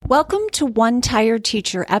Welcome to One Tired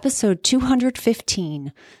Teacher, episode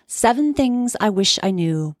 215, 7 Things I Wish I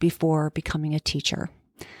Knew Before Becoming a Teacher.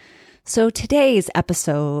 So today's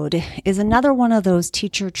episode is another one of those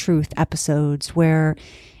teacher truth episodes where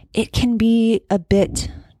it can be a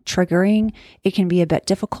bit triggering. It can be a bit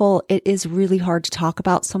difficult. It is really hard to talk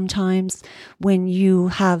about sometimes when you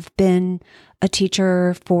have been a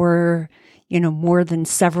teacher for, more than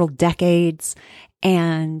several decades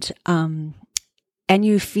and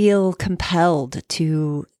you feel compelled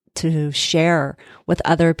to share with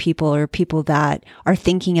other people or people that are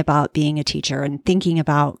thinking about being a teacher and thinking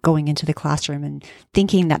about going into the classroom and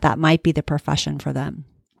thinking that that might be the profession for them.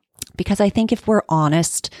 Because I think if we're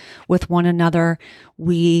honest with one another,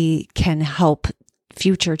 we can help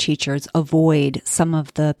future teachers avoid some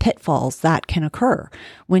of the pitfalls that can occur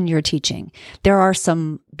when you're teaching. There are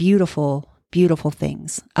some beautiful, beautiful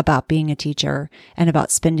things about being a teacher and about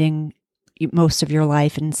spending most of your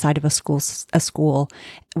life inside of a school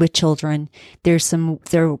with children.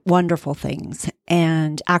 They're wonderful things.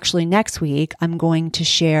 And actually next week, I'm going to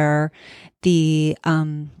share the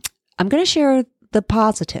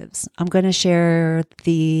positives. I'm going to share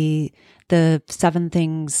the 7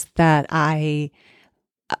 things that I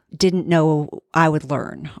didn't know I would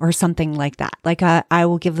learn or something like that. Like I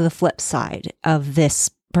will give the flip side of this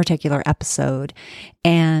particular episode.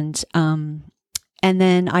 And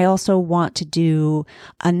then I also want to do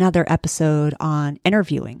another episode on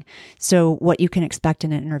interviewing. So what you can expect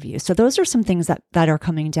in an interview. So those are some things that are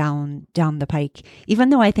coming down the pike.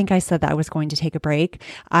 Even though I think I said that I was going to take a break,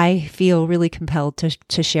 I feel really compelled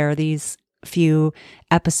to share these few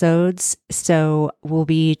episodes. So we'll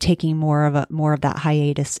be taking more of that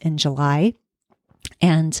hiatus in July.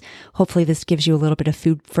 And hopefully this gives you a little bit of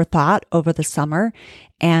food for thought over the summer.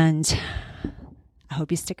 And I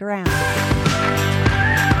hope you stick around.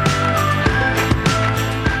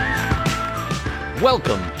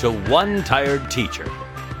 Welcome to One Tired Teacher.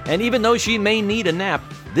 And even though she may need a nap,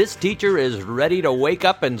 this teacher is ready to wake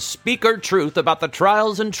up and speak her truth about the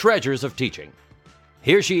trials and treasures of teaching.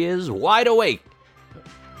 Here she is, wide awake.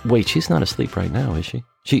 Wait, she's not asleep right now, is she?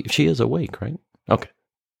 She is awake, right? Okay.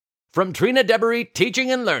 From Trina Debery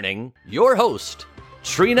Teaching and Learning, your host,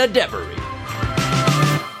 Trina Debery.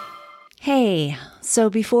 Hey,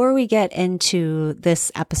 so before we get into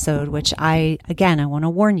this episode, which I want to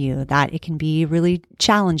warn you that it can be really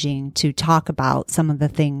challenging to talk about some of the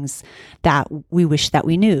things that we wish that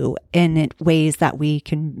we knew in ways that we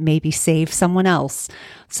can maybe save someone else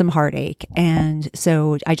some heartache. And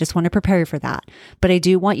so I just want to prepare you for that. But I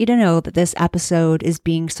do want you to know that this episode is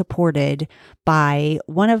being supported by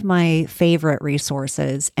one of my favorite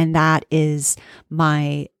resources, and that is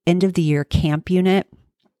my end of the year camp unit.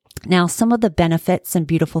 Now, some of the benefits and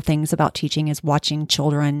beautiful things about teaching is watching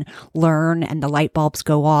children learn and the light bulbs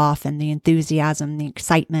go off and the enthusiasm, the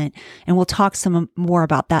excitement. And we'll talk some more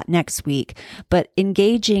about that next week. But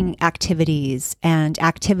engaging activities and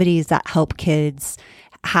activities that help kids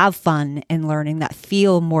have fun in learning, that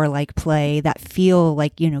feel more like play, that feel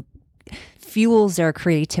like, fuels their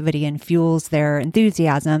creativity and fuels their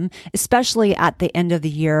enthusiasm, especially at the end of the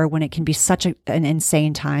year when it can be such an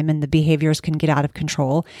insane time and the behaviors can get out of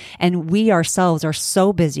control. And we ourselves are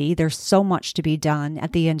so busy. There's so much to be done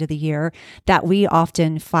at the end of the year that we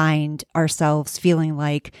often find ourselves feeling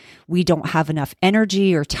like we don't have enough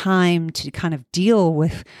energy or time to kind of deal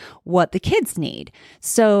with what the kids need.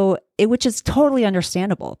 So which is totally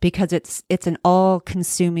understandable because it's an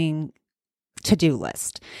all-consuming to-do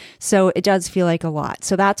list. So it does feel like a lot.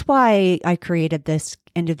 So that's why I created this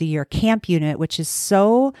end of the year camp unit, which is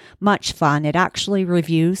so much fun. It actually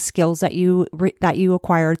reviews skills that you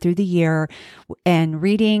acquired through the year and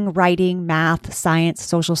reading, writing, math, science,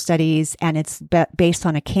 social studies, and it's based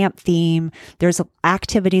on a camp theme. There's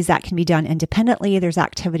activities that can be done independently. There's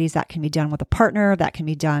activities that can be done with a partner, that can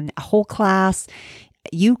be done a whole class.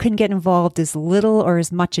 You can get involved as little or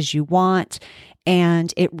as much as you want.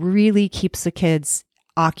 And it really keeps the kids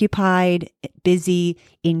occupied, busy,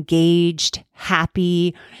 engaged,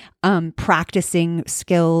 happy, practicing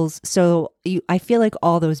skills. So I feel like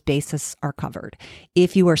all those bases are covered.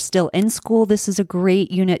 If you are still in school, this is a great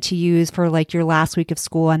unit to use for like your last week of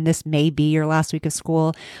school, and this may be your last week of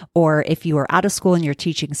school. Or if you are out of school and you're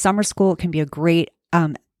teaching summer school, it can be a great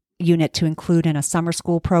unit to include in a summer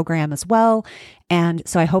school program as well. And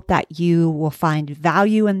so I hope that you will find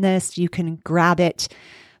value in this. You can grab it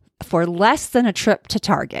for less than a trip to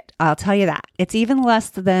Target. I'll tell you that. It's even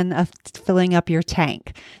less than filling up your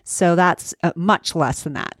tank. So that's much less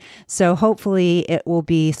than that. So hopefully it will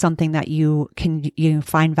be something that you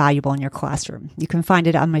find valuable in your classroom. You can find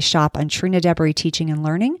it on my shop on Trina Debery Teaching and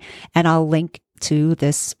Learning, and I'll link to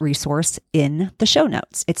this resource in the show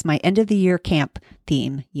notes. It's my end of the year camp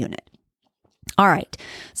theme unit. All right,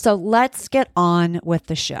 so let's get on with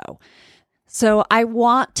the show. So I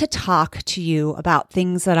want to talk to you about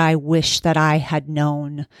things that I wish that I had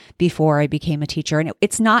known before I became a teacher. And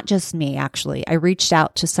it's not just me, actually. I reached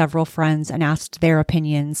out to several friends and asked their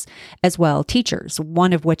opinions as well, teachers,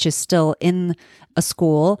 one of which is still in a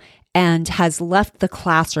school and has left the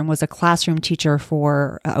classroom, was a classroom teacher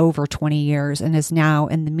for over 20 years and is now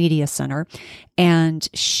in the media center. And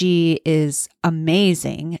she is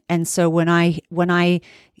amazing. And so when I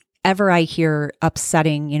hear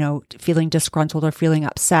upsetting, feeling disgruntled or feeling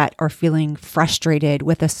upset or feeling frustrated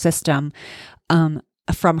with a system,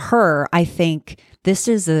 from her, I think this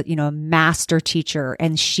is a master teacher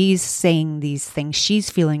and she's saying these things. She's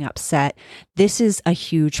feeling upset. This is a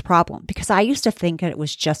huge problem because I used to think it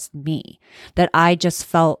was just me, that I just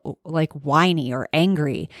felt like whiny or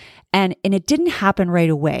angry. And it didn't happen right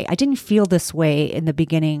away. I didn't feel this way in the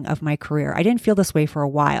beginning of my career. I didn't feel this way for a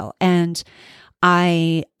while. And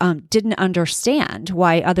I didn't understand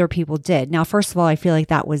why other people did. Now, first of all, I feel like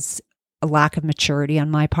that was a lack of maturity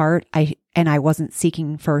on my part. I wasn't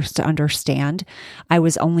seeking first to understand. I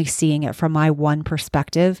was only seeing it from my one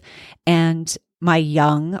perspective and my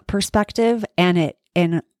young perspective. And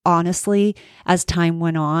honestly, as time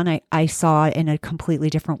went on, I saw it in a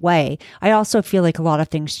completely different way. I also feel like a lot of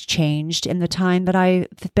things changed in the time that I've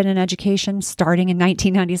been in education, starting in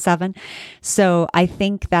 1997. So I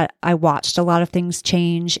think that I watched a lot of things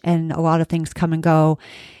change and a lot of things come and go.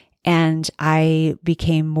 And I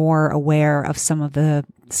became more aware of some of the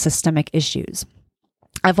systemic issues.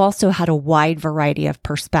 I've also had a wide variety of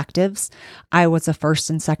perspectives. I was a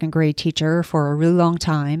first and second grade teacher for a really long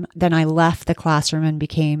time. Then I left the classroom and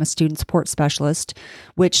became a student support specialist,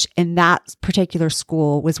 which in that particular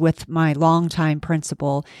school was with my longtime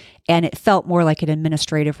principal. And it felt more like an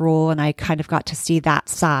administrative role. And I kind of got to see that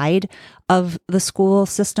side of the school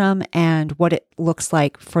system and what it looks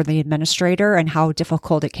like for the administrator and how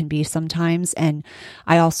difficult it can be sometimes. And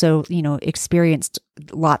I also, experienced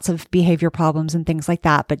lots of behavior problems and things like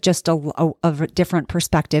that, but just a different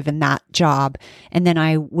perspective in that job. And then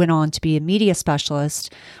I went on to be a media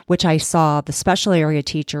specialist, which I saw the special area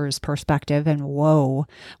teacher's perspective and whoa,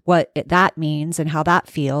 what that means and how that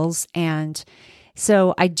feels. And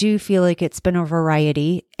so I do feel like it's been a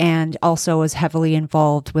variety, and also was heavily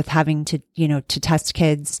involved with having to, to test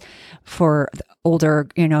kids for older,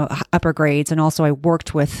 upper grades. And also I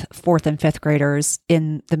worked with fourth and fifth graders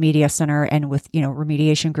in the media center and with,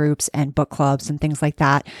 remediation groups and book clubs and things like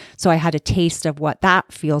that. So I had a taste of what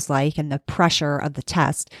that feels like and the pressure of the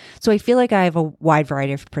test. So I feel like I have a wide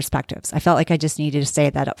variety of perspectives. I felt like I just needed to say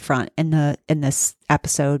that up front in this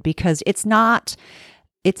episode because it's not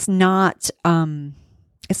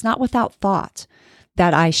without thought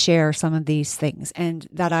that I share some of these things and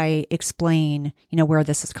that I explain, where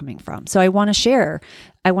this is coming from. So I want to share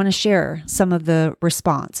some of the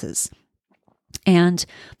responses. And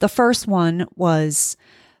the first one was,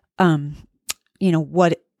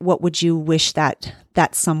 what would you wish that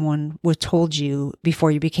someone would told you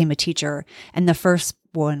before you became a teacher? And the first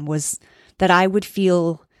one was that I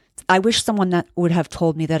wish someone that would have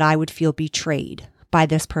told me that I would feel betrayed by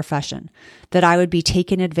this profession, that I would be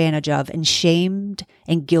taken advantage of and shamed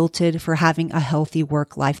and guilted for having a healthy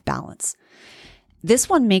work-life balance. This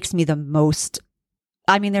one makes me the most,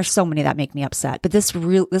 there's so many that make me upset, but this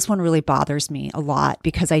one really bothers me a lot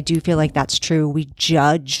because I do feel like that's true. We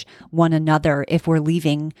judge one another if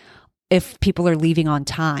people are leaving on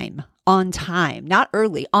time, not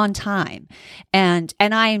early, on time. And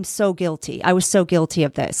I am so guilty. I was so guilty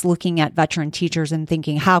of this, looking at veteran teachers and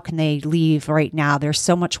thinking, how can they leave right now? There's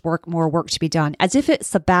so much more work to be done, as if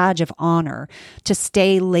it's a badge of honor to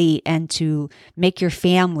stay late and to make your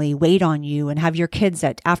family wait on you and have your kids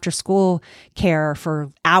at after school care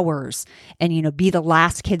for hours and, be the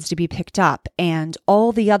last kids to be picked up and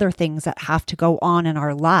all the other things that have to go on in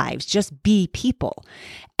our lives. Just be people.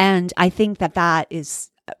 And I think that is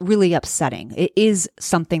really upsetting. It is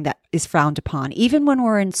something that is frowned upon. Even when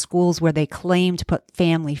we're in schools where they claim to put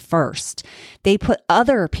family first, they put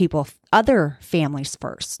other families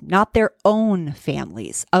first, not their own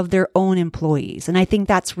families of their own employees. And I think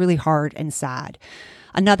that's really hard and sad.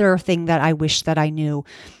 Another thing that I wish that I knew,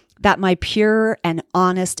 that my pure and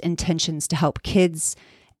honest intentions to help kids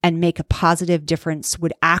and make a positive difference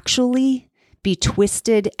would actually be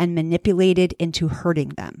twisted and manipulated into hurting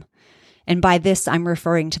them. And by this, I'm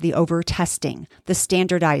referring to the over-testing, the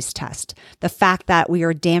standardized test, the fact that we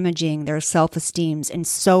are damaging their self-esteems in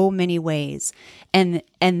so many ways. And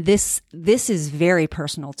this is very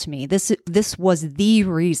personal to me. This was the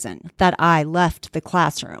reason that I left the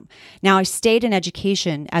classroom. Now, I stayed in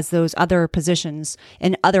education as those other positions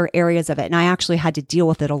in other areas of it, and I actually had to deal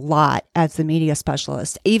with it a lot as the media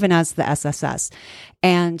specialist, even as the SSS.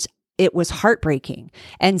 And it was heartbreaking.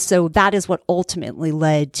 And so that is what ultimately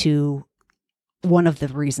led to one of the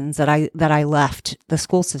reasons that I left the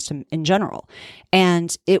school system in general.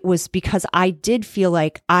 And it was because I did feel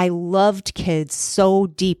like I loved kids so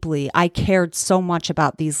deeply. I cared so much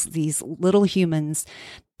about these little humans,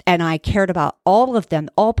 and I cared about all of them,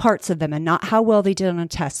 all parts of them, and not how well they did on a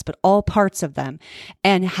test, but all parts of them.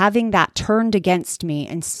 And having that turned against me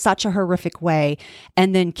in such a horrific way,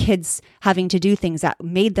 and then kids having to do things that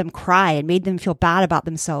made them cry and made them feel bad about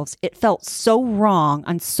themselves, it felt so wrong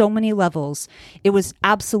on so many levels. It was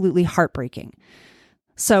absolutely heartbreaking.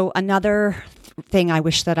 So another thing I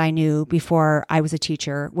wish that I knew before I was a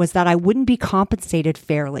teacher was that I wouldn't be compensated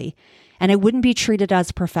fairly, and I wouldn't be treated as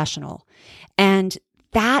a professional. And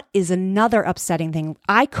that is another upsetting thing.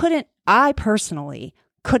 I personally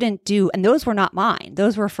couldn't do, and those were not mine.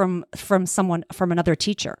 Those were from another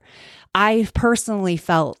teacher. I personally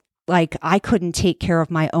felt like I couldn't take care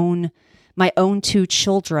of my own 2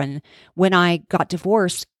 children when I got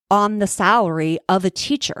divorced on the salary of a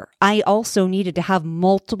teacher. I also needed to have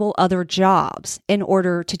multiple other jobs in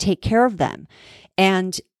order to take care of them.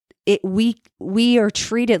 And we are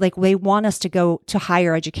treated like they want us to go to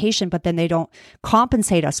higher education, but then they don't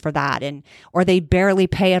compensate us for that, or they barely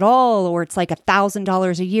pay at all, or it's like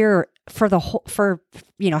 $1,000 a year for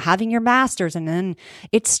having your master's, and then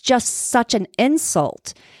it's just such an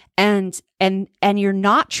insult. And you're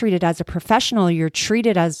not treated as a professional; you're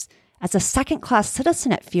treated as a second-class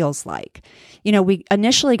citizen. It feels like, we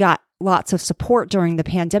initially got lots of support during the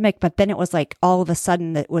pandemic, but then it was like all of a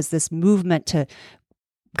sudden it was this movement to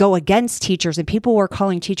go against teachers, and people were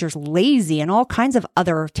calling teachers lazy and all kinds of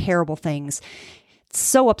other terrible things. It's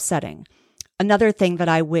so upsetting. Another thing that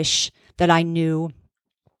I wish that I knew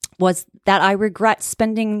was that I regret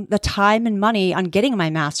spending the time and money on getting my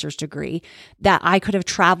master's degree, that I could have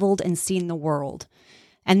traveled and seen the world.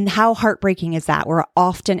 And how heartbreaking is that? We're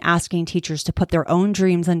often asking teachers to put their own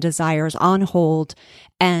dreams and desires on hold,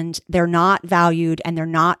 and they're not valued and they're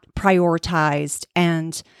not prioritized,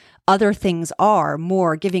 and other things are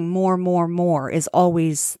more. Giving more is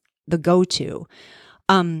always the go-to.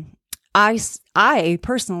 I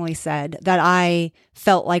personally said that I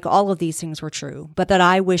felt like all of these things were true, but that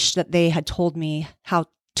I wish that they had told me how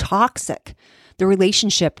toxic the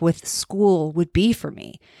relationship with school would be for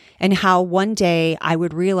me, and how one day I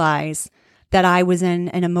would realize that I was in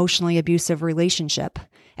an emotionally abusive relationship,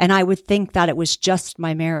 and I would think that it was just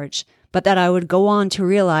my marriage, but that I would go on to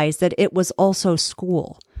realize that it was also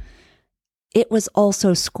school. It was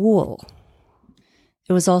also school.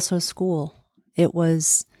 It was also school. It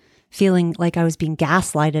was feeling like I was being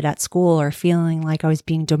gaslighted at school, or feeling like I was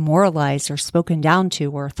being demoralized or spoken down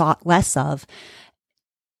to or thought less of.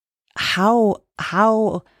 How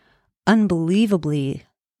unbelievably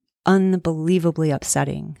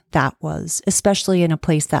upsetting that was, especially in a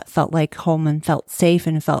place that felt like home and felt safe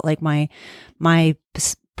and felt like my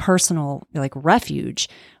personal refuge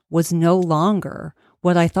was no longer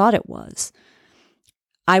what I thought it was.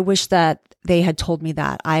 I wish that they had told me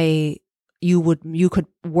that you could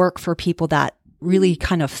work for people that really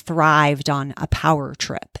kind of thrived on a power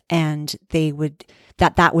trip, and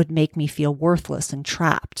that would make me feel worthless and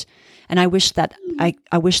trapped. And I wish that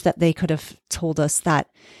they could have told us that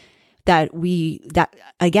we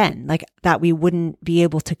wouldn't be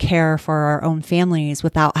able to care for our own families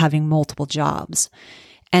without having multiple jobs.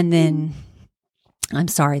 And then I'm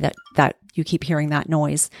sorry that you keep hearing that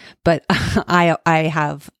noise, but I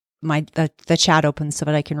have the chat open so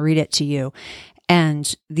that I can read it to you.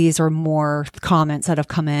 And these are more comments that have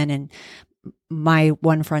come in. And my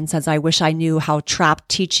one friend says, I wish I knew how trapped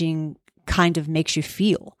teaching kind of makes you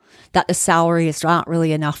feel. That the salary is not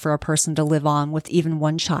really enough for a person to live on with even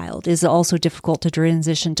one child. It is also difficult to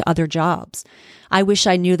transition to other jobs. I wish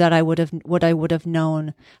I knew that I would have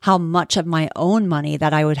known how much of my own money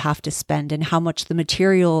that I would have to spend, and how much the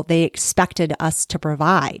material they expected us to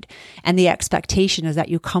provide. And the expectation is that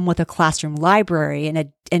you come with a classroom library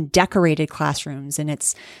and decorated classrooms, and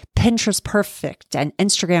it's Pinterest perfect and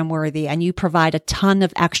Instagram worthy, and you provide a ton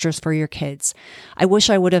of extras for your kids. I wish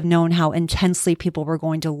I would have known how intensely people were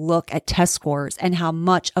going to look at test scores, and how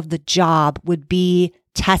much of the job would be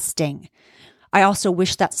testing. I also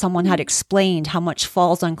wish that someone had explained how much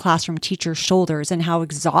falls on classroom teachers' shoulders and how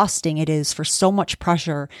exhausting it is for so much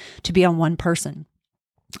pressure to be on one person.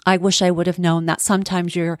 I wish I would have known that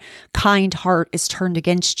sometimes your kind heart is turned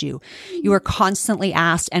against you. You are constantly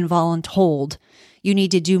asked and voluntold you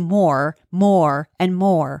need to do more, and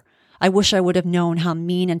more. I wish I would have known how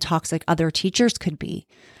mean and toxic other teachers could be.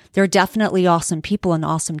 There are definitely awesome people and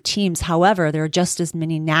awesome teams. However, there are just as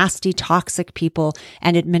many nasty, toxic people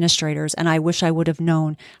and administrators, and I wish I would have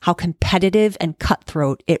known how competitive and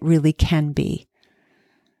cutthroat it really can be.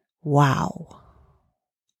 Wow.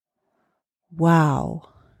 Wow.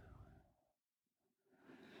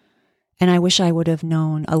 And I wish I would have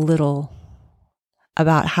known a little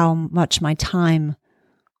about how much my time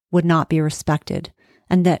would not be respected,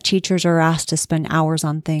 and that teachers are asked to spend hours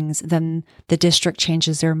on things, then the district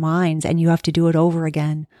changes their minds and you have to do it over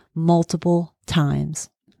again multiple times.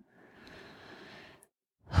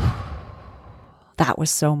 That was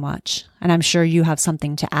so much. And I'm sure you have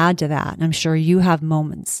something to add to that. And I'm sure you have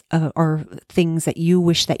moments or things that you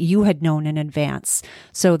wish that you had known in advance,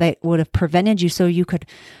 so that would have prevented you, so you could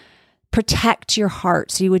protect your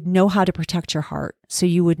heart, so you would know how to protect your heart, so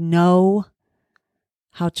you would know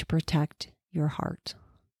how to protect your heart.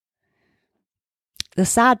 The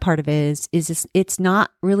sad part of it is it's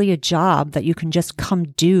not really a job that you can just come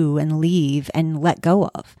do and leave and let go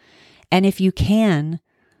of. And if you can,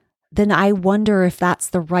 then I wonder if that's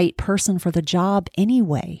the right person for the job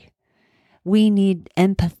anyway. We need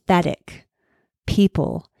empathetic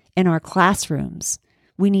people in our classrooms.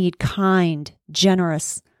 We need kind,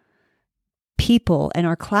 generous people in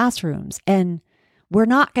our classrooms. And we're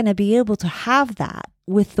not going to be able to have that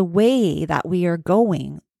with the way that we are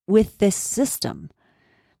going with this system.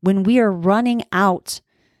 When we are running out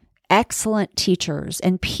excellent teachers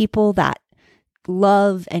and people that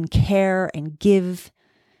love and care and give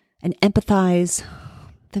and empathize,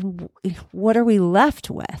 then what are we left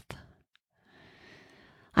with?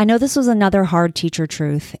 I know this was another hard teacher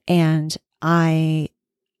truth, and I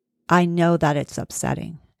know that it's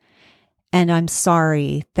upsetting. And I'm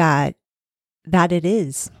sorry that it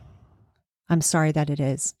is. I'm sorry that it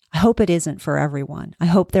is. I hope it isn't for everyone. I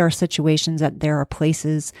hope there are situations that there are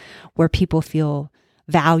places where people feel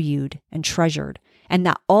valued and treasured, and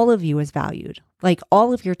that all of you is valued. Like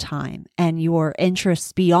all of your time and your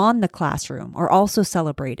interests beyond the classroom are also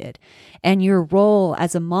celebrated. And your role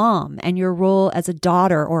as a mom and your role as a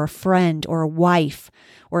daughter or a friend or a wife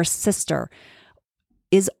or a sister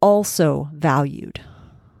is also valued.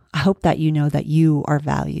 I hope that you know that you are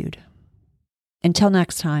valued. Until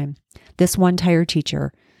next time, this one tired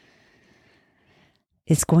teacher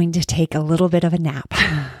is going to take a little bit of a nap.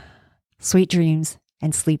 Sweet dreams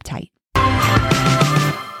and sleep tight.